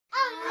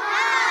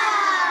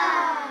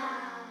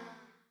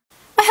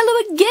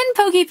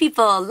Poke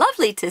people,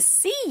 lovely to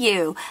see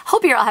you.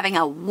 Hope you're all having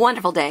a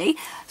wonderful day.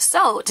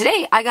 So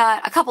today I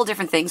got a couple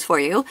different things for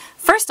you.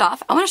 First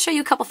off, I want to show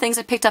you a couple things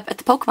I picked up at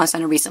the Pokemon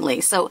Center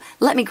recently, so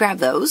let me grab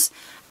those.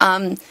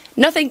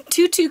 Nothing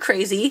too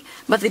crazy,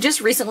 but they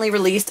just recently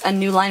released a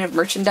new line of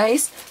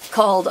merchandise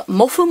called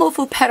Mofu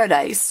Mofu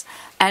Paradise.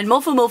 And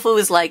Mofu Mofu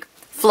is like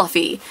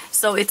fluffy,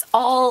 so it's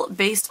all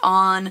based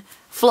on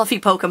fluffy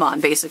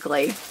Pokemon,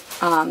 basically.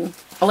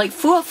 Like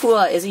Fua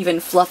Fua is even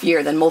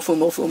fluffier than Mofu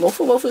Mofu.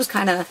 Mofu Mofu is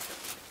kind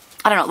of,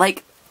 I don't know,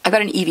 like, I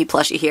got an Eevee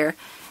plushie here.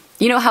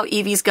 You know how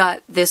Eevee's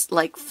got this,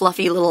 like,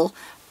 fluffy little,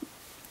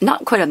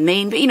 not quite a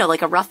mane, but, you know,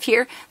 like a ruff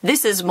here?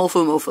 This is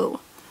Mofu Mofu.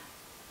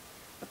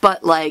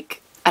 But,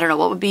 like, I don't know,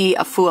 what would be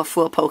a Fua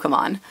Fua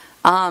Pokemon?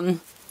 I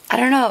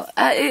don't know.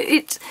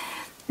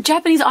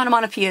 Japanese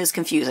onomatopoeia is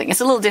confusing.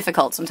 It's a little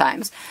difficult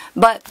sometimes.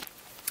 But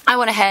I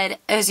went ahead,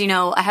 as you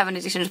know, I have an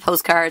addiction to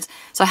postcards,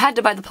 so I had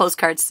to buy the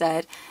postcard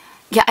set.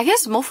 Yeah, I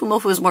guess Mofu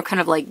Mofu is more kind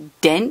of like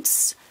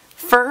dense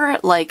fur,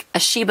 like a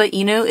Shiba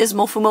Inu is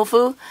Mofu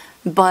Mofu,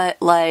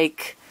 but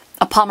like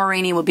a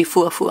Pomeranian would be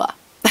Fua Fua.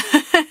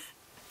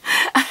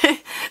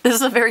 This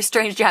is a very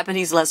strange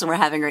Japanese lesson we're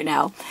having right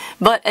now.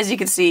 But as you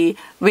can see,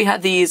 we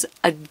have these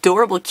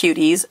adorable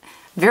cuties,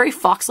 very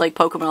fox-like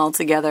Pokemon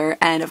altogether,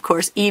 and of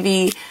course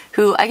Eevee,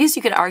 who I guess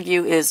you could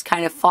argue is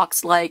kind of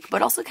fox-like,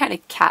 but also kind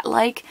of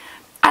cat-like.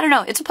 I don't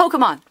know, it's a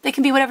Pokemon. They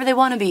can be whatever they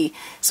want to be.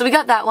 So we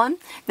got that one.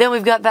 Then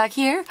we've got back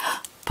here,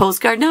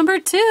 postcard number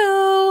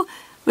 2.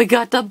 We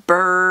got the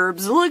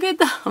Burbs. Look at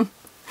them.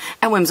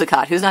 And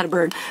Whimsicott, who's not a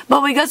bird.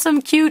 But we got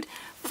some cute,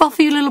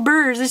 fluffy little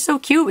birds. They're so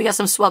cute. We got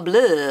some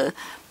Swablu.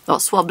 Well,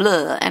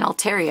 Swablu and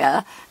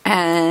Altaria.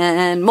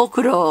 And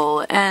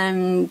Mokuro.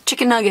 And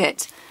Chicken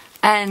Nugget.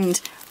 And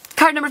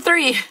card number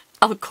 3.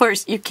 Of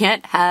course, you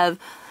can't have...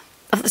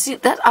 See,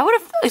 that I would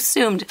have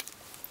assumed...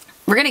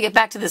 We're going to get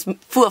back to this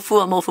Fua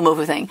Fua Mofu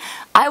Mofu thing.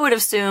 I would have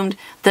assumed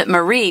that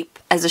Mareep,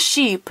 as a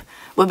sheep,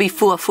 would be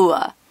Fua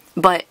Fua,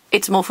 but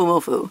it's Mofu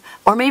Mofu.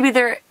 Or maybe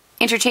they're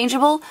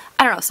interchangeable?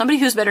 I don't know. Somebody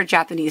who's better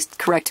Japanese,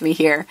 correct me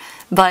here.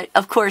 But,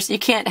 of course, you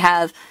can't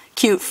have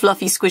cute,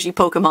 fluffy, squishy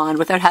Pokemon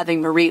without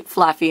having Mareep,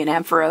 Flaffy, and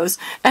Ampharos.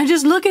 And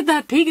just look at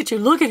that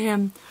Pikachu. Look at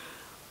him.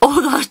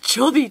 Oh, the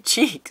chubby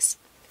cheeks.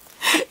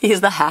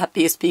 He's the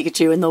happiest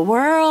Pikachu in the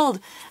world.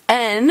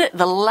 And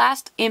the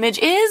last image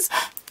is...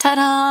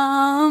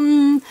 ta-da!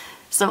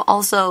 Some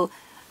also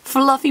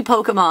fluffy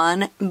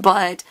Pokemon,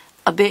 but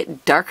a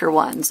bit darker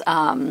ones.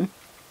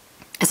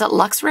 Is that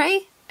Luxray?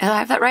 Did I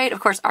have that right? Of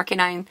course,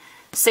 Arcanine,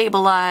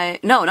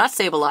 Sableye. No, not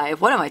Sableye.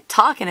 What am I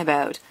talking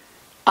about?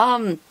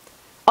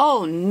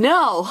 Oh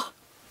no!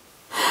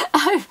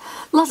 I've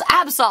lost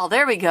Absol.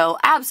 There we go.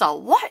 Absol.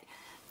 What?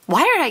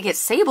 Why did I get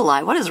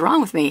Sableye? What is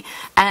wrong with me?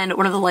 And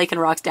one of the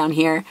Lycanrocs down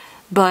here.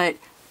 But...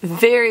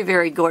 very,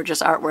 very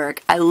gorgeous artwork.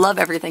 I love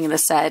everything in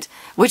this set,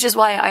 which is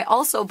why I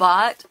also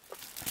bought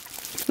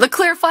the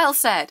clear file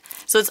set.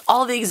 So it's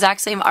all the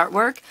exact same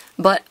artwork,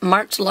 but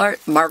much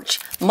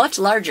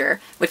larger,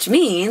 which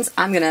means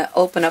I'm going to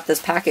open up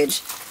this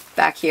package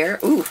back here.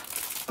 Ooh,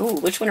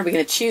 which one are we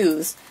going to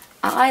choose?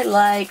 I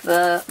like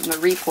the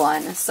Mareep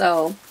one,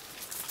 so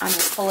I'm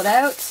going to pull it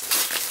out.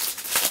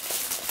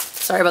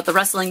 Sorry about the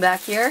rustling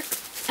back here.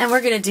 And we're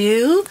going to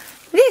do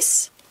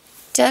this.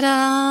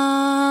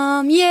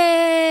 Ta-da!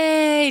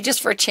 Yay!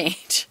 Just for a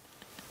change.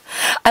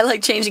 I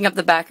like changing up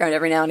the background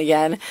every now and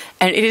again,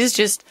 and it is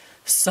just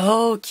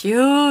so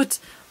cute.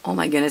 Oh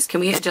my goodness, can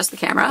we adjust the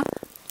camera?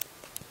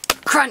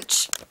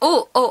 Crunch!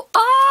 Oh,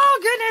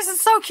 goodness,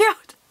 it's so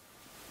cute!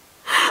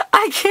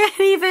 I can't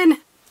even...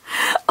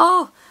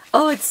 Oh,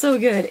 it's so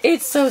good.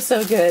 It's so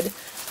good.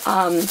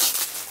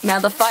 Now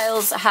the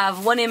files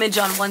have one image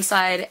on one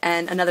side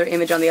and another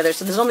image on the other,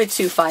 so there's only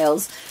 2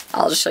 files.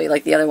 I'll just show you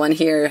like the other one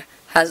here.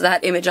 Has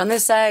that image on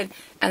this side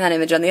and that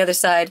image on the other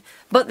side,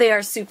 but they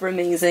are super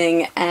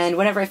amazing, and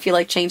whenever I feel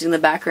like changing the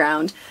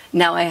background,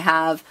 now I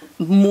have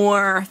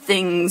more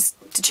things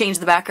to change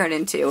the background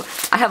into.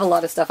 I have a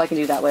lot of stuff I can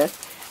do that with.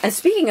 And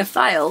speaking of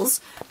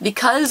files,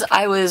 because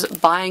I was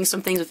buying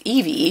some things with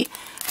Eevee,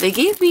 they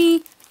gave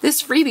me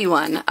this freebie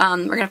one.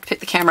 We're going to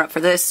pick the camera up for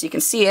this so you can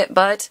see it,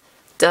 but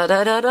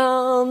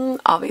da-da-da-dum!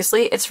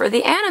 Obviously, it's for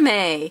the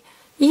anime!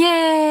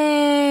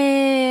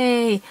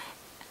 Yay!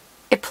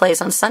 It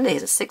plays on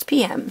Sundays at 6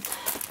 p.m.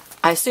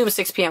 I assume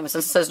 6 p.m.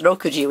 since it says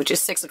Rokuji, which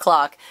is 6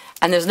 o'clock,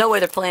 and there's no way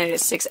they're playing it at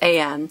 6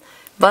 a.m.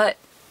 But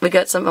we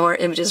got some more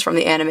images from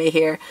the anime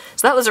here.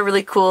 So that was a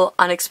really cool,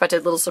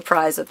 unexpected little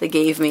surprise that they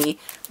gave me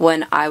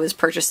when I was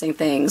purchasing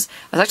things.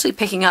 I was actually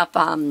picking up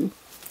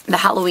the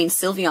Halloween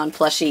Sylveon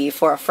plushie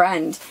for a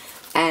friend,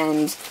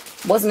 and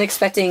wasn't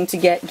expecting to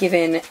get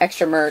given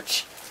extra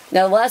merch.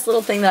 Now, the last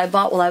little thing that I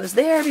bought while I was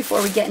there,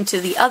 before we get into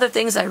the other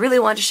things I really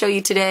wanted to show you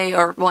today,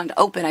 or wanted to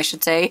open, I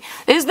should say,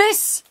 is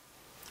this!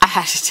 I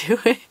had to do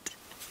it.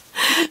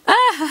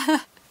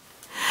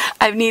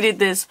 I've needed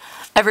this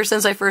ever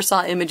since I first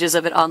saw images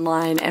of it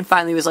online, and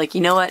finally was like,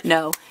 you know what?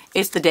 No,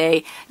 it's the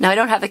day. Now, I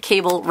don't have a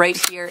cable right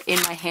here in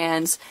my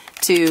hands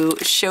to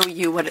show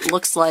you what it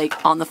looks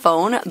like on the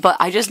phone, but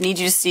I just need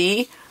you to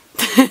see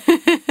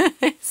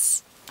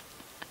this.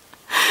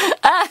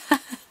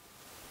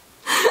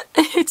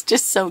 It's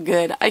just so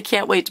good. I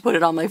can't wait to put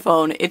it on my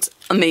phone. It's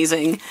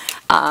amazing.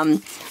 I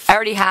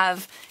already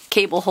have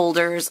cable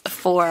holders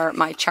for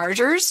my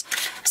chargers,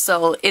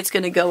 so it's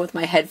going to go with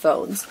my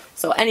headphones.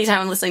 So anytime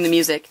I'm listening to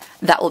music,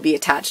 that will be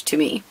attached to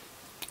me.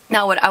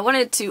 Now what I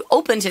wanted to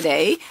open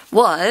today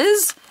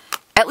was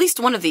at least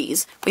one of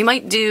these. We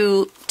might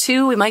do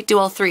 2, we might do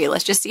all 3.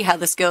 Let's just see how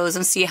this goes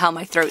and see how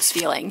my throat's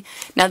feeling.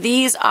 Now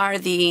these are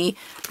the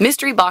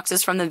mystery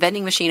boxes from the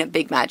vending machine at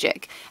Big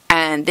Magic,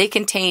 and they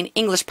contain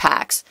English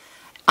packs.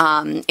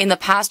 In the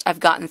past, I've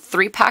gotten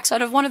 3 packs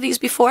out of one of these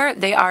before.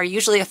 They are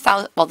usually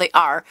 1,000, well, they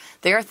are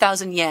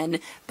 1,000 yen,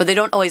 but they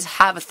don't always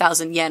have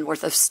 1,000 yen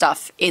worth of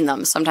stuff in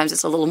them. Sometimes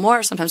it's a little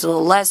more, sometimes a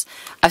little less.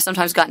 I've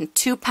sometimes gotten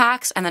 2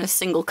 packs and then a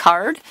single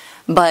card,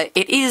 but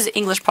it is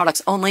English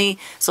products only.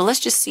 So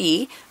let's just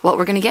see what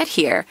we're going to get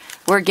here.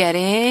 We're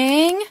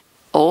getting,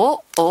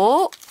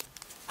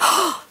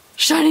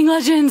 Shining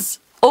Legends.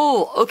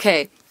 Oh,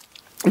 okay.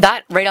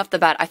 That, right off the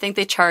bat, I think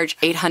they charge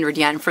 800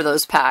 yen for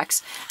those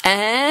packs.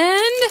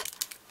 And,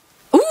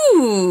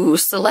 ooh,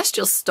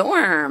 Celestial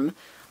Storm.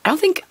 I don't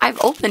think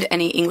I've opened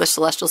any English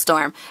Celestial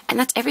Storm, and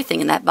that's everything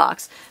in that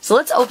box. So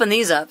let's open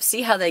these up,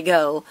 see how they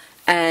go,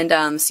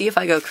 and see if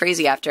I go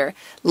crazy after.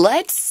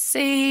 Let's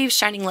save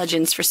Shining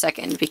Legends for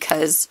second,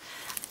 because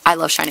I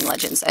love Shining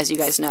Legends, as you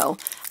guys know.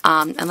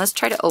 And let's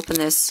try to open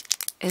this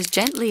as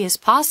gently as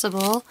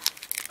possible.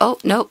 Oh,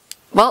 nope.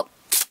 Well,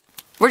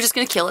 we're just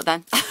gonna kill it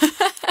then.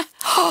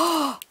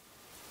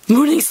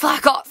 Mooning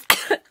slack off.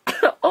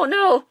 Oh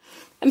no,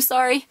 I'm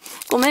sorry.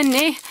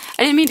 I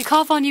didn't mean to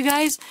cough on you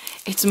guys.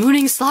 It's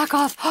Mooning slack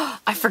off.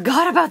 I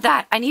forgot about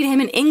that. I need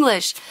him in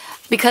English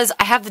because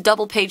I have the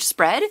double page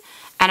spread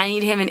and I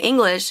need him in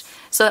English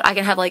so that I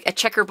can have like a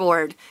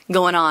checkerboard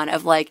going on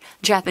of like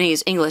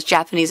Japanese, English,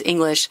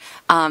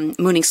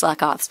 Mooning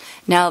slack offs.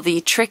 Now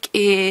the trick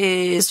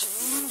is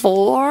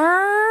 4,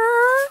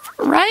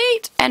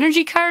 right?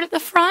 Energy card at the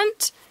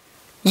front.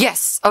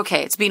 Yes,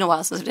 okay, it's been a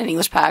while since I've done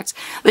English packs.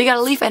 We got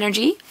a Leaf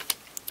Energy,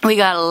 we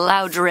got a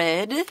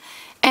Loudred,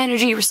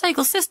 Energy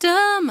Recycle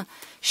System,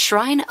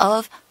 Shrine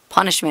of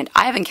Punishment.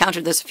 I have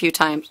encountered this a few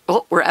times.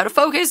 Oh, we're out of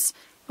focus.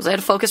 Was I out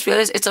of focus for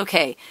this? It's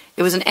okay.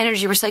 It was an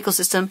Energy Recycle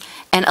System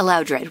and a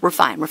Loudred. We're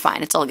fine,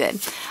 it's all good.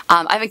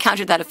 I've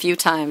encountered that a few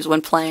times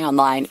when playing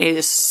online. It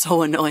is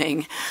so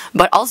annoying.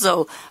 But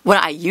also, when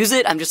I use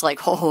it, I'm just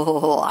like,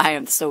 I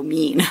am so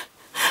mean.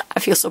 I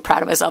feel so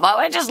proud of myself. Oh,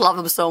 I just love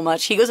him so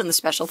much. He goes in the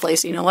special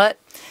place. You know what?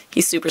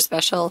 He's super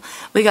special.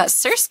 We got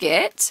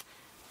Surskit.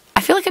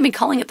 I feel like I've been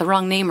calling it the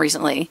wrong name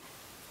recently.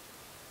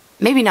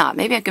 Maybe not.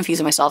 Maybe I'm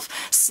confusing myself.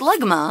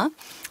 Slugma.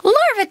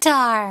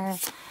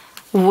 Larvitar.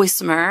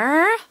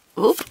 Whismer.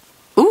 Oop.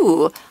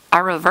 Ooh.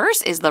 Our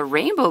reverse is the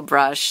Rainbow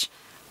Brush.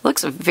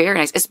 Looks very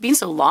nice. It's been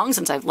so long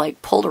since I've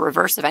like pulled a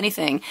reverse of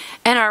anything.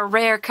 And our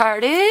rare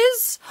card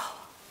is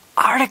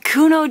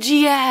Articuno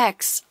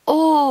GX.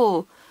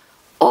 Oh,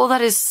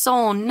 that is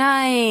so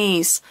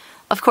nice.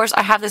 Of course,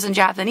 I have this in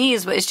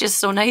Japanese, but it's just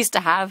so nice to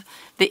have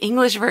the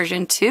English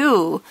version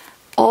too.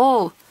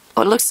 Oh,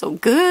 it looks so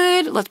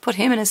good. Let's put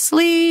him in a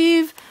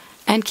sleeve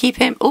and keep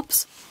him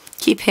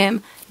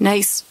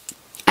nice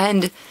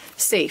and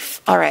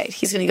safe. All right,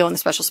 he's going to go in the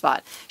special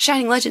spot.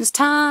 Shining Legends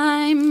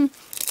time.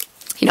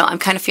 You know, I'm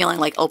kind of feeling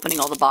like opening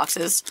all the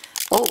boxes.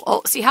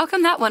 Oh, see, how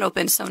come that one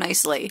opened so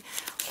nicely?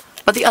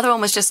 But the other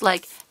one was just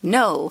like,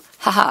 no,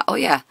 haha, oh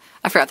yeah.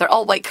 I forgot, they're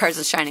all white cards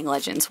of Shining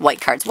Legends.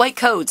 White cards, white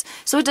codes.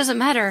 So it doesn't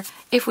matter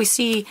if we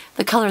see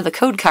the color of the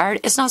code card.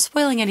 It's not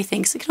spoiling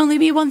anything, so it can only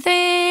be one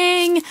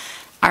thing.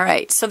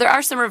 Alright, so there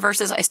are some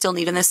reverses I still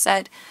need in this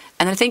set.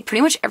 And I think pretty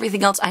much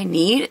everything else I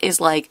need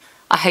is like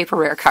a hyper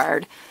rare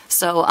card.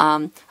 So,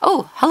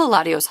 oh, hello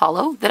Latios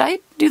Hollow. Did I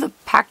do the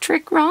pack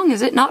trick wrong?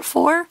 Is it not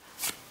 4?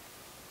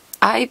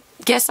 I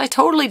guess I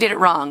totally did it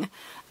wrong.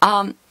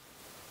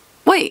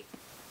 Wait,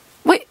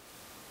 what?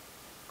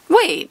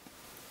 What?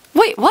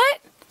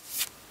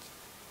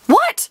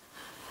 What?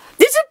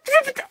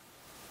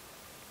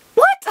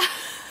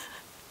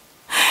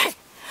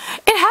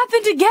 It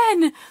happened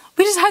again.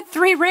 We just had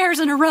 3 rares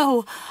in a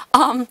row.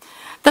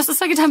 That's the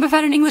second time I've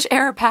had an English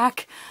error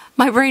pack.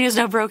 My brain is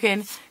now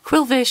broken.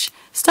 Quillfish,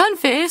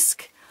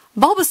 Stunfisk,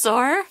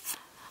 Bulbasaur.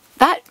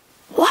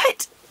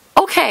 What?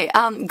 Okay,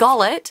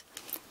 Gollet.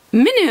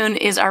 Minoon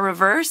is our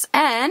reverse,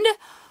 and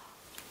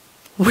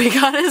we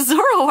got a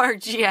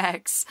Zoroark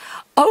GX.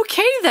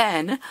 Okay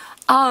then.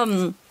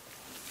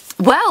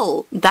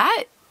 Well,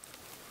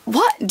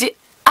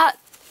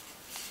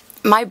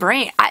 my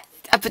brain,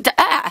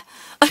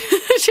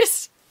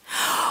 just,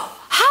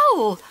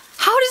 how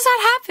does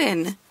that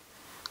happen?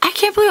 I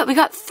can't believe it. We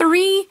got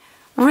 3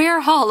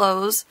 rare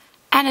hollows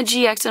and a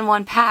GX in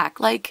one pack.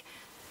 Like,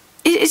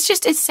 it's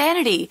just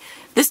insanity.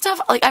 This stuff,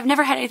 like, I've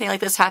never had anything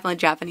like this happen with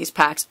Japanese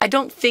packs. I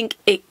don't think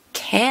it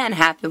can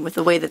happen with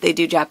the way that they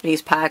do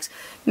Japanese packs.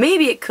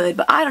 Maybe it could,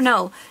 but I don't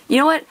know. You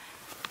know what?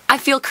 I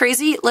feel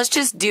crazy. Let's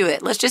just do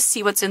it. Let's just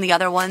see what's in the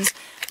other ones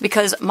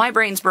because my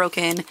brain's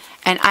broken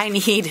and I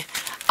need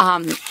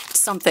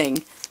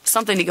something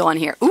to go on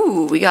here.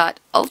 Ooh, we got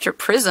Ultra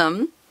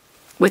Prism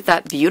with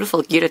that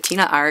beautiful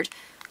Giratina art.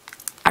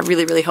 I'm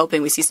really, really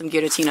hoping we see some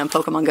Giratina in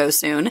Pokemon Go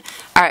soon.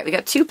 Alright, we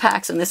got 2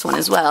 packs in this one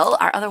as well.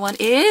 Our other one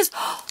is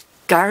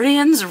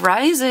Guardians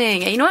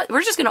Rising. And you know what?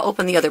 We're just going to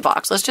open the other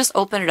box. Let's just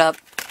open it up,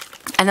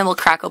 and then we'll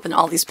crack open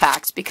all these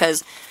packs,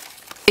 because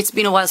it's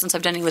been a while since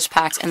I've done English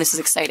packs, and this is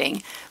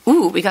exciting.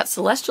 Ooh, we got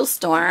Celestial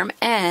Storm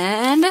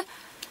and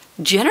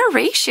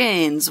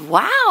Generations.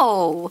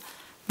 Wow!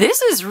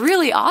 This is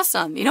really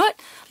awesome. You know what?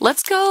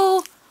 Let's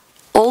go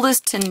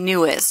oldest to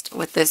newest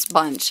with this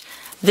bunch.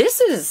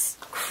 This is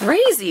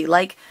crazy.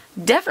 Like,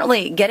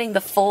 definitely getting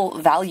the full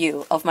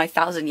value of my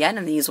 1,000 yen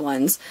in these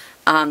ones.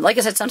 Like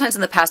I said, sometimes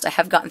in the past I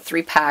have gotten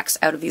 3 packs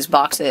out of these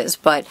boxes,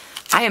 but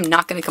I am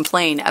not going to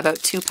complain about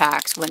 2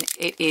 packs when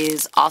it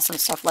is awesome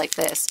stuff like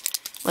this.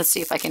 Let's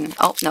see if I can...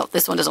 Oh, no,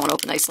 this one doesn't want to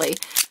open nicely.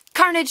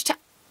 Carnage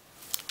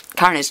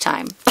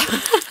time.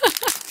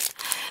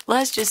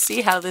 Let's just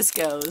see how this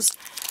goes.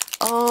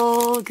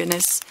 Oh,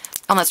 goodness.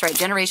 Oh, that's right.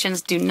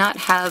 Generations do not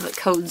have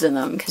codes in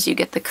them, because you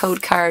get the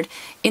code card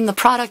in the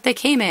product they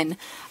came in.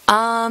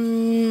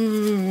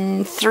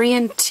 3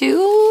 and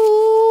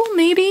 2,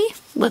 maybe?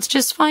 Let's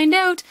just find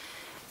out.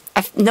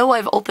 I know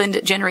I've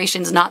opened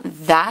Generations not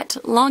that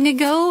long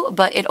ago,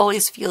 but it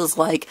always feels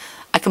like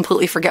I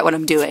completely forget what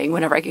I'm doing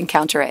whenever I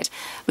encounter it.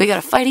 We got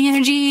a Fighting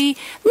Energy.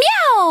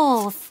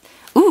 Meowth!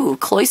 Ooh,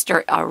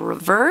 Cloyster, our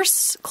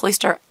reverse.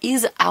 Cloyster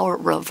is our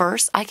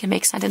reverse. I can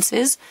make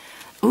sentences.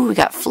 Ooh, we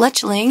got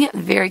Fletchling,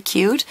 very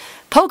cute.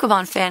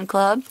 Pokemon Fan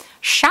Club,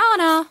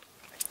 Shauna.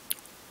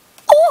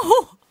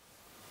 Oh!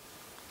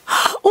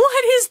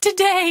 What is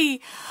today?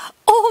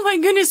 Oh my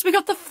goodness, we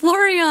got the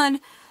Flareon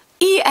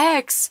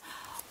EX.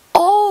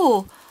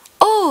 Oh,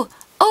 oh,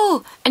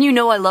 oh. And you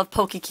know I love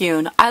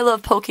Pokecune. I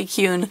love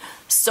Pokecune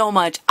so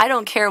much. I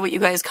don't care what you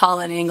guys call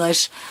it in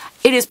English.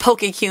 It is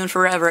Pokecune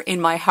forever in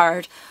my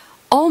heart.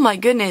 Oh my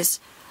goodness.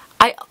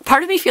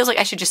 Part of me feels like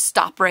I should just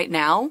stop right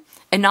now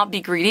and not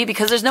be greedy,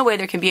 because there's no way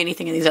there can be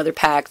anything in these other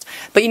packs.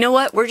 But you know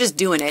what? We're just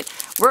doing it.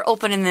 We're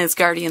opening this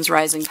Guardians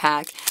Rising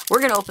pack. We're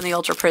going to open the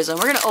Ultra Prism.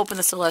 We're going to open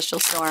the Celestial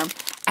Storm.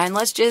 And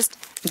let's just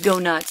go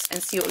nuts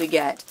and see what we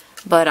get.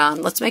 But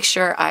let's make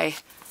sure I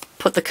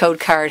put the code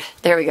card.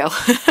 There we go.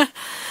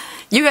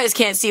 You guys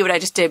can't see what I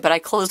just did, but I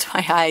closed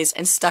my eyes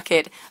and stuck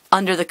it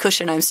under the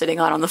cushion I'm sitting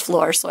on the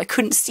floor, so I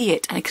couldn't see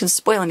it, and I couldn't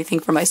spoil anything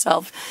for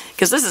myself,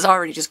 because this is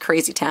already just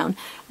crazy town.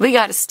 We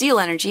got a Steel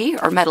Energy,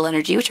 or Metal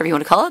Energy, whichever you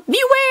want to call it.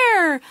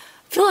 Beware!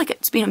 I feel like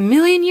it's been a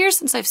million years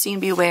since I've seen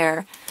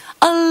Beware.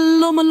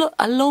 Alomomola.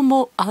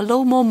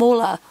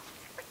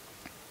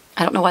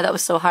 I don't know why that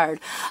was so hard.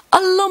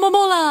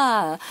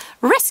 Alomomola!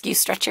 Rescue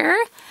Stretcher.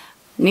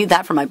 Need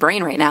that for my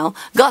brain right now.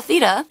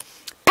 Gothita.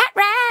 Pat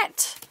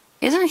Rat!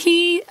 Isn't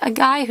he a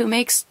guy who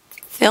makes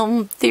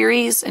film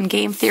theories and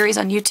game theories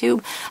on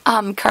YouTube?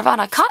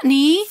 Carvana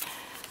Cottony.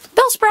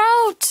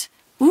 Bellsprout.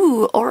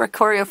 Ooh,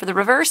 Oricorio for the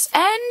reverse.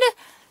 And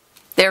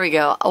there we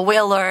go. A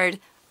Whale Lord.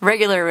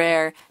 Regular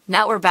rare.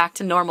 Now we're back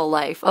to normal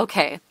life.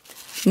 Okay.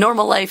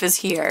 Normal life is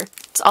here.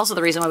 It's also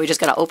the reason why we just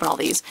gotta open all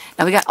these.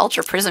 Now we got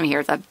Ultra Prism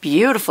here. That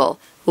beautiful.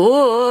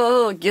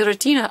 Ooh,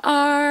 Giratina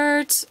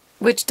art.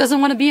 Which doesn't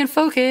want to be in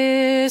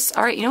focus.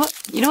 Alright, you know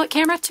what? You know what,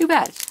 camera? Too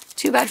bad.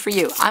 Too bad for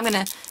you. I'm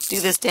gonna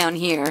do this down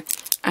here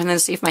and then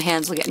see if my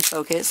hands will get in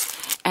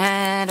focus.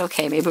 And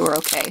okay, maybe we're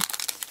okay.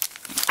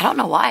 I don't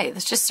know why.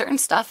 There's just certain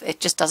stuff it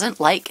just doesn't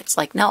like. It's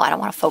like, no, I don't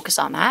want to focus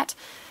on that.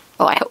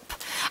 Oh, I hope.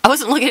 I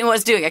wasn't looking at what I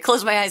was doing. I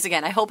closed my eyes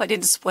again. I hope I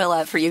didn't spoil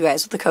that for you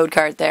guys with the code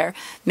card there.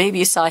 Maybe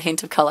you saw a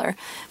hint of color.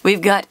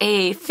 We've got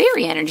a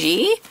Fairy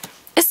Energy,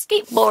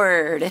 Escape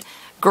Board,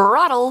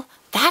 Grottle.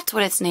 That's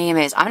what its name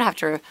is. I'm going to have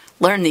to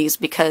learn these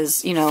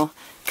because, you know,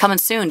 coming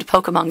soon to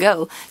Pokemon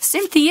Go.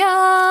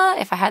 Cynthia!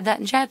 If I had that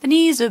in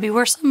Japanese, it would be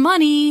worth some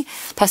money.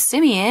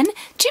 Passimian.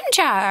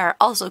 Chimchar!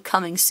 Also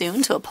coming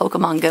soon to a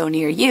Pokemon Go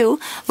near you.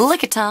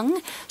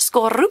 Lickitung.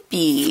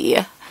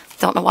 Skorupi.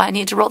 Don't know why I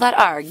need to roll that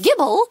R.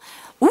 Gibble.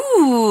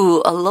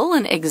 Ooh,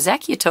 Alolan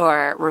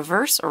Executor.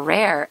 Reverse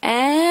rare.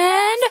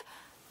 And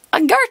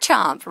a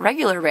Garchomp.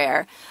 Regular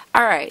rare.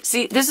 Alright,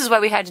 see, this is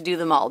why we had to do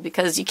them all,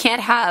 because you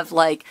can't have,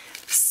 like,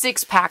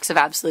 6 packs of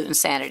absolute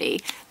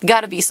insanity.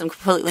 Gotta be some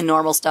completely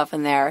normal stuff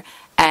in there,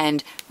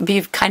 and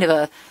be kind of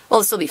a, well,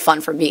 this will be fun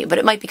for me, but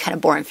it might be kind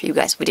of boring for you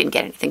guys if we didn't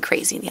get anything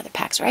crazy in the other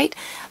packs, right?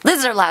 This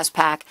is our last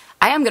pack.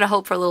 I am going to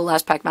hope for a little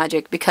last pack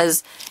magic,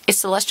 because it's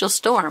Celestial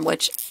Storm,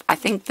 which I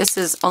think this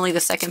is only the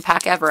second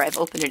pack ever I've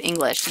opened in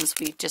English, since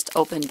we just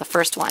opened the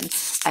first one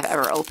I've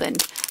ever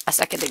opened a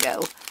second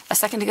ago.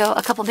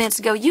 A couple minutes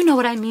ago, you know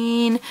what I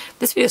mean.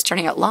 This video is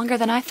turning out longer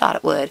than I thought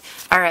it would.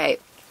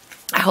 Alright,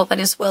 I hope I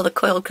didn't spoil the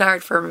coil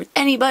card for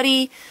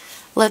anybody.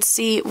 Let's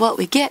see what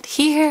we get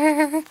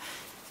here.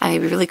 I mean,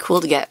 it'd be really cool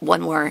to get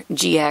one more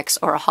GX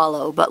or a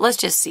holo, but let's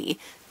just see.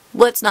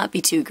 Let's not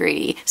be too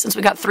greedy, since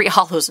we got 3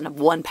 holos in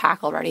one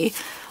pack already.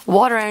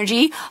 Water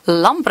Energy,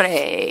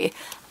 Lumbre,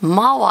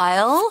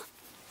 Mawile.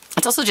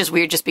 It's also just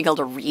weird just being able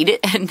to read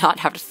it and not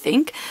have to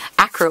think.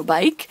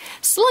 Acrobike,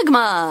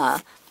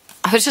 Slugma.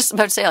 I was just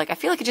about to say, like, I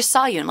feel like I just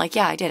saw you. I'm like,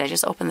 yeah, I did. I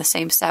just opened the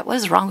same set. What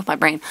is wrong with my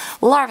brain?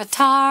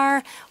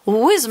 Larvitar,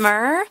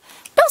 Whismur,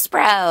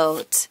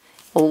 Bellsprout,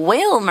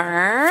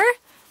 Whalmer,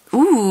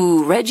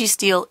 Ooh,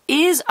 Registeel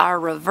is our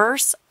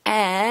reverse,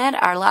 and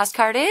our last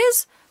card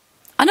is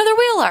another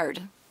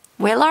Wailord.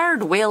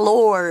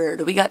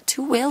 Wailord. We got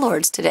 2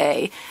 Wailords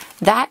today.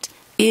 That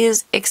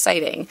is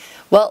exciting.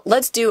 Well,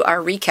 let's do our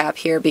recap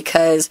here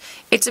because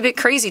it's a bit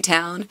crazy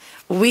town.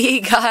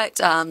 We got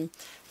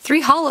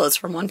 3 holos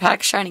from 1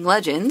 pack Shining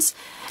Legends,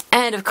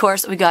 and of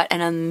course we got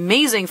an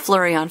amazing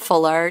Flareon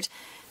Full Art,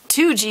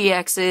 2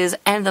 GXs,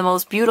 and the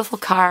most beautiful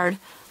card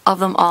of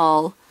them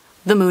all,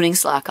 the Mooning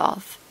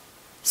Slackoff.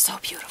 So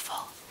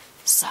beautiful.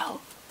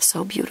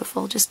 So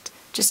beautiful. Just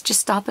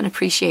stop and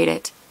appreciate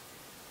it.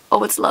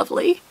 Oh, it's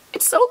lovely.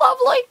 It's so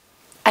lovely.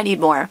 I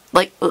need more.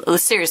 Like,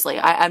 seriously,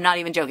 I'm not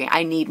even joking.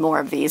 I need more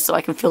of these so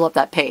I can fill up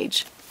that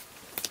page.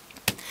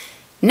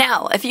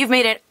 Now, if you've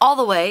made it all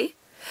the way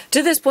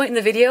to this point in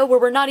the video where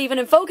we're not even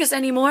in focus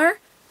anymore,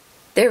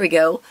 there we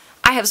go.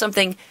 I have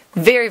something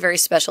very, very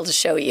special to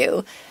show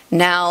you.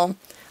 Now,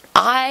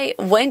 I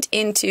went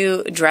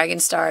into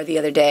Dragonstar the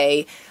other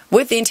day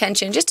with the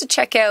intention just to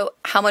check out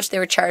how much they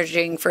were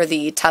charging for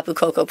the Tapu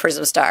Koko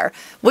Prism Star,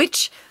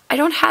 which I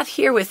don't have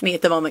here with me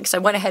at the moment because I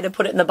went ahead and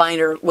put it in the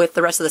binder with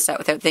the rest of the set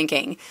without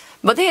thinking.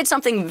 But they had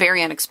something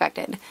very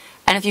unexpected.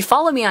 And if you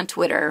follow me on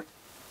Twitter,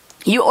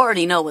 you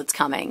already know what's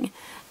coming.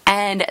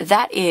 And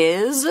that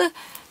is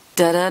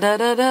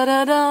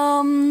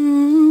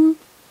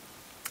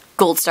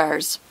Gold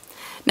Stars.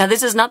 Now,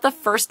 this is not the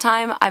first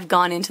time I've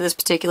gone into this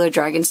particular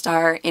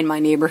Dragonstar in my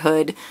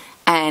neighborhood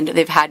and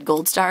they've had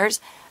Gold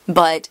Stars,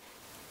 but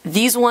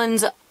these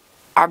ones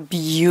are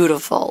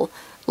beautiful.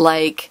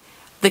 Like,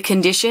 the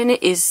condition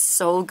is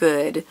so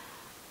good.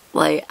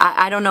 Like,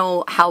 I don't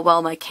know how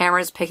well my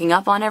camera's picking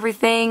up on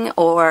everything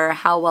or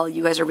how well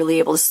you guys are really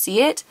able to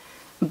see it,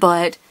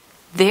 but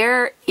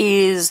there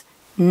is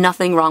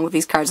nothing wrong with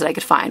these cards that I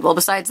could find. Well,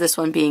 besides this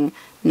one being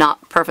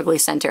not perfectly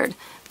centered.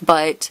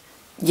 But,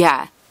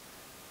 yeah.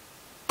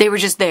 They were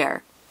just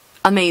there.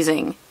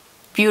 Amazing.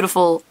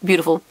 Beautiful,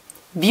 beautiful,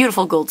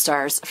 beautiful Gold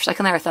Stars. For a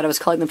second there I thought I was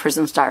calling them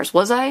Prism Stars.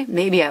 Was I?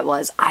 Maybe I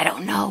was. I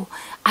don't know.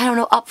 I don't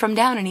know up from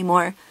down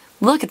anymore.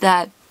 Look at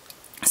that.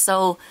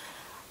 So,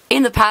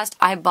 in the past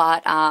I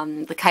bought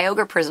the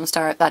Kyogre Prism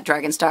Star at that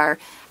Dragonstar.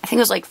 I think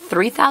it was like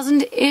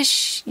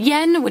 3,000-ish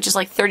yen, which is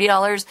like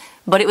 $30,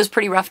 but it was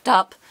pretty roughed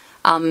up.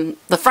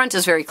 The front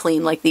is very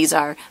clean like these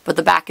are, but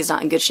the back is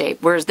not in good shape.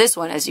 Whereas this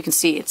one, as you can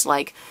see, it's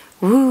like,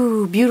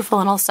 woo, beautiful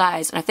on all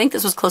sides. And I think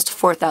this was close to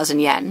 4,000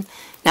 yen.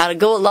 Now to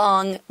go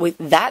along with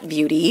that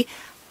beauty,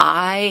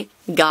 I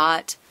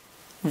got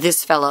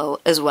this fellow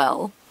as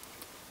well.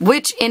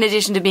 Which, in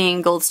addition to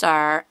being Gold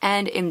Star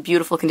and in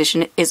beautiful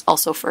condition, is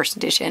also first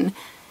edition.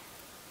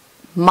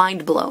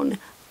 Mind blown.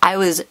 I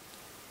was,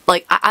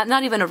 like, I'm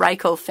not even a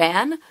Raikou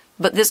fan,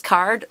 but this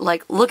card,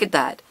 like, look at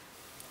that.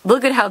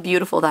 Look at how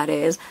beautiful that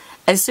is.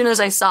 As soon as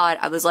I saw it,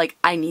 I was like,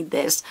 I need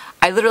this.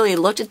 I literally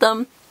looked at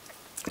them,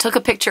 took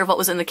a picture of what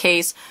was in the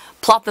case,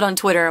 plopped it on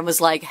Twitter, and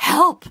was like,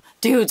 help!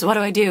 Dudes, what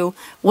do I do?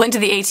 Went to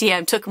the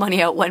ATM, took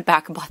money out, went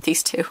back and bought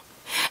these 2.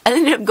 And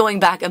ended up going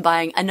back and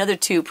buying another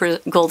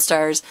 2 Gold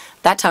Stars,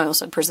 that time I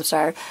also said Prism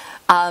Star,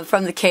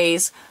 from the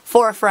case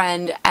for a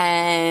friend,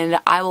 and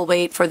I will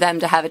wait for them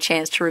to have a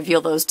chance to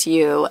reveal those to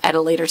you at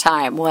a later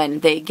time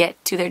when they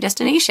get to their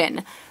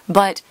destination.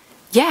 But,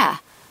 yeah,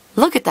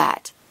 look at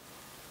that.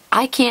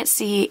 I can't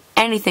see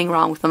anything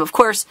wrong with them. Of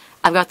course,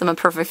 I've got them in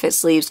perfect fit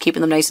sleeves, keeping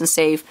them nice and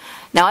safe.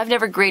 Now, I've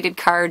never graded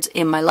cards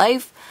in my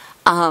life.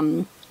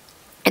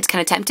 It's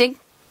kind of tempting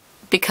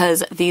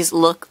because these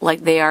look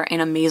like they are in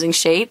amazing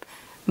shape,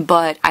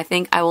 but I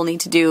think I will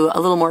need to do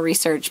a little more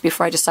research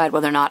before I decide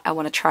whether or not I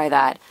want to try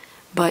that.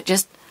 But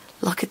just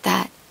look at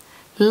that.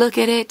 Look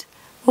at it.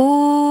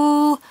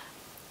 Oh!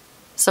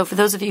 So for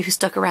those of you who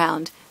stuck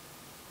around,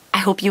 I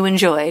hope you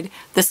enjoyed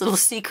this little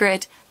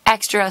secret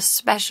extra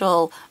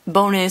special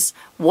bonus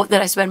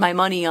that I spent my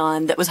money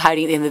on that was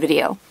hiding at the end of the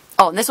video.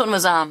 Oh, and this one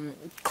was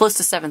close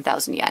to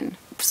 7,000 yen.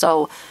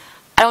 So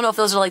I don't know if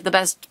those are like the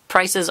best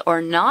prices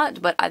or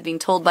not, but I've been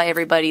told by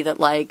everybody that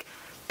like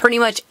pretty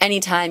much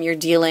anytime you're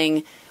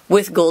dealing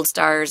with Gold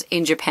Stars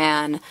in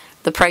Japan,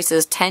 the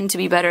prices tend to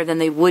be better than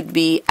they would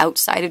be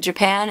outside of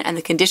Japan, and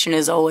the condition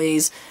is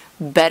always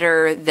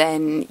better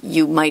than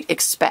you might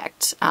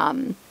expect.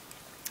 I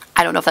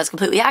don't know if that's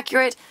completely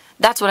accurate.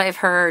 That's what I've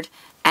heard.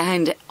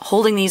 And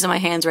holding these in my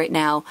hands right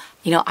now,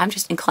 you know, I'm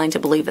just inclined to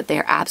believe that they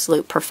are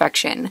absolute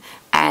perfection.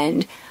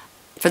 And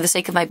for the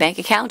sake of my bank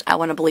account, I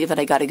want to believe that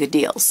I got a good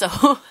deal. So,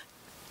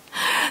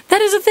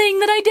 that is a thing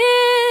that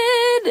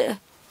I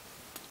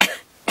did!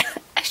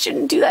 I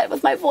shouldn't do that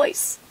with my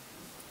voice.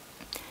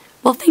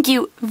 Well, thank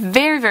you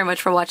very, very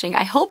much for watching.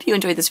 I hope you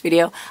enjoyed this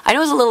video. I know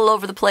it was a little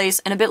over the place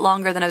and a bit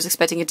longer than I was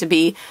expecting it to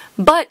be,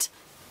 but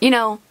you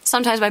know,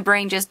 sometimes my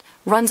brain just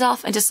runs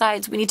off and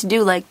decides we need to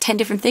do like 10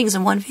 different things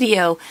in one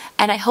video,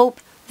 and I hope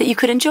that you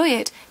could enjoy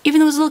it, even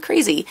though it was a little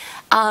crazy.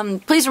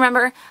 Please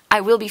remember, I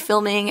will be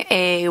filming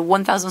a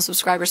 1,000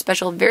 subscriber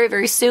special very,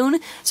 very soon,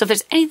 so if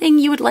there's anything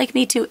you would like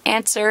me to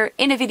answer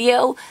in a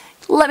video,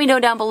 let me know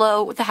down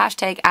below with the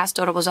hashtag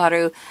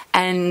AskDorobozaru,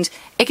 and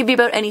it could be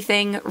about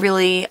anything,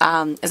 really.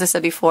 As I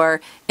said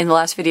before in the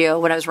last video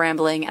when I was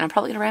rambling, and I'm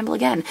probably going to ramble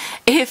again.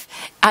 If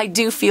I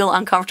do feel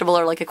uncomfortable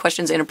or like a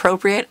question's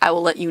inappropriate, I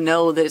will let you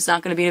know that it's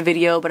not going to be in a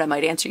video, but I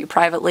might answer you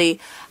privately.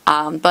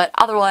 But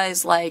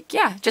otherwise, like,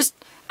 yeah, just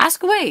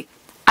ask away.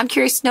 I'm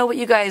curious to know what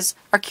you guys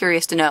are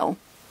curious to know.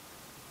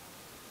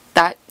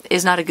 That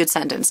is not a good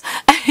sentence.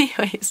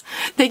 Anyways,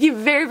 thank you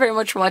very, very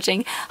much for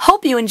watching.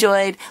 Hope you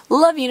enjoyed.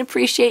 Love you and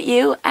appreciate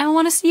you. And I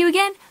want to see you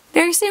again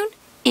very soon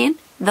in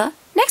the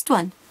next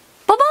one.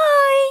 Bye-bye!